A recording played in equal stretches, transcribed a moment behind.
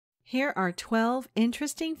Here are 12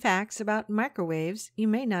 interesting facts about microwaves you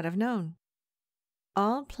may not have known.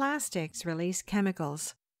 All plastics release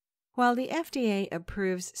chemicals. While the FDA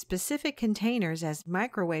approves specific containers as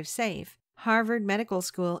microwave safe, Harvard Medical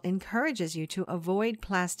School encourages you to avoid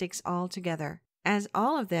plastics altogether, as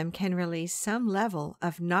all of them can release some level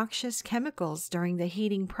of noxious chemicals during the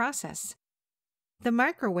heating process. The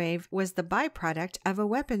microwave was the byproduct of a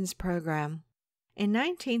weapons program. In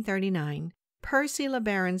 1939, Percy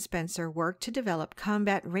LeBaron Spencer worked to develop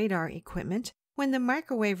combat radar equipment when the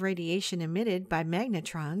microwave radiation emitted by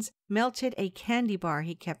magnetrons melted a candy bar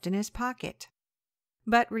he kept in his pocket.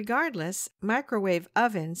 But regardless, microwave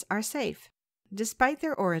ovens are safe. Despite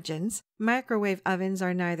their origins, microwave ovens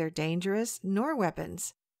are neither dangerous nor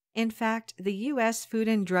weapons. In fact, the U.S. Food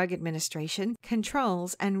and Drug Administration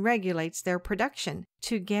controls and regulates their production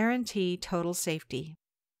to guarantee total safety.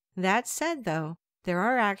 That said, though, there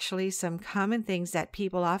are actually some common things that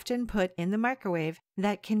people often put in the microwave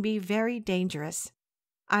that can be very dangerous.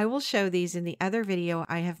 I will show these in the other video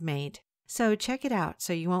I have made, so check it out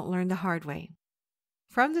so you won't learn the hard way.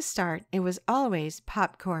 From the start, it was always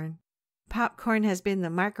popcorn. Popcorn has been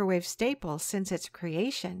the microwave staple since its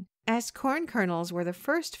creation, as corn kernels were the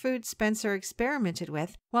first food Spencer experimented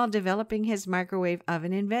with while developing his microwave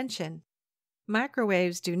oven invention.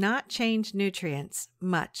 Microwaves do not change nutrients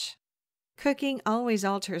much. Cooking always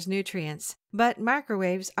alters nutrients, but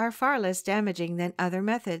microwaves are far less damaging than other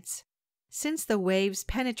methods. Since the waves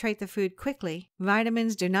penetrate the food quickly,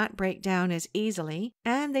 vitamins do not break down as easily,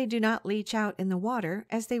 and they do not leach out in the water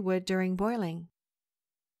as they would during boiling.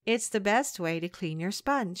 It's the best way to clean your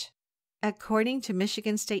sponge. According to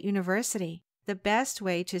Michigan State University, the best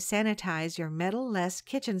way to sanitize your metal-less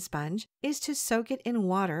kitchen sponge is to soak it in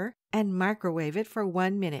water and microwave it for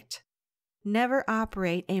 1 minute. Never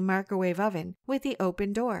operate a microwave oven with the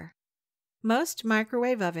open door. Most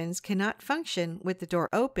microwave ovens cannot function with the door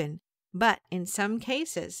open, but in some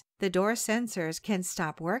cases, the door sensors can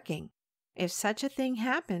stop working. If such a thing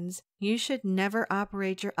happens, you should never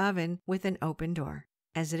operate your oven with an open door,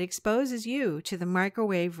 as it exposes you to the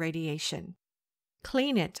microwave radiation.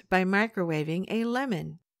 Clean it by microwaving a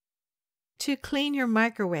lemon. To clean your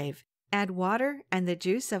microwave, add water and the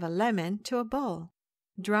juice of a lemon to a bowl.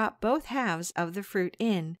 Drop both halves of the fruit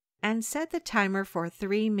in and set the timer for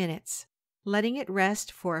 3 minutes, letting it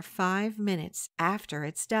rest for 5 minutes after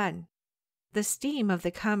it's done. The steam of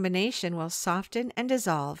the combination will soften and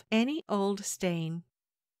dissolve any old stain.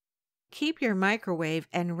 Keep your microwave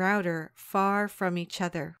and router far from each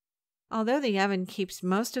other. Although the oven keeps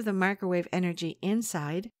most of the microwave energy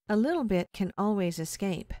inside, a little bit can always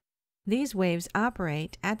escape. These waves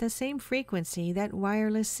operate at the same frequency that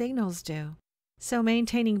wireless signals do, so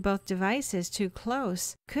maintaining both devices too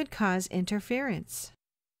close could cause interference.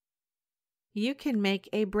 You can make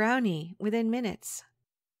a brownie within minutes.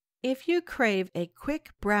 If you crave a quick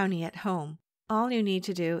brownie at home, all you need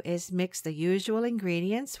to do is mix the usual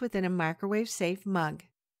ingredients within a microwave-safe mug.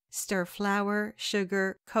 Stir flour,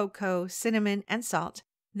 sugar, cocoa, cinnamon, and salt,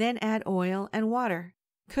 then add oil and water.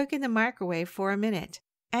 Cook in the microwave for a minute,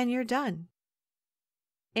 and you're done.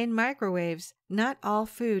 In microwaves, not all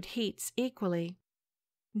food heats equally.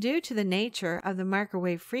 Due to the nature of the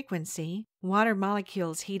microwave frequency, water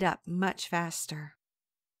molecules heat up much faster.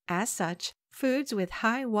 As such, foods with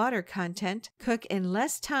high water content cook in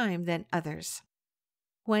less time than others.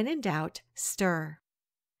 When in doubt, stir.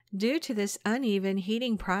 Due to this uneven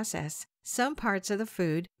heating process, some parts of the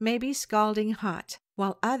food may be scalding hot,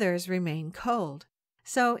 while others remain cold.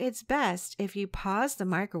 So it's best if you pause the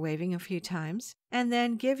microwaving a few times and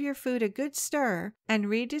then give your food a good stir and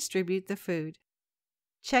redistribute the food.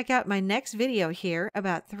 Check out my next video here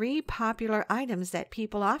about 3 popular items that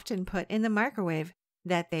people often put in the microwave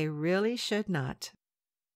that they really should not.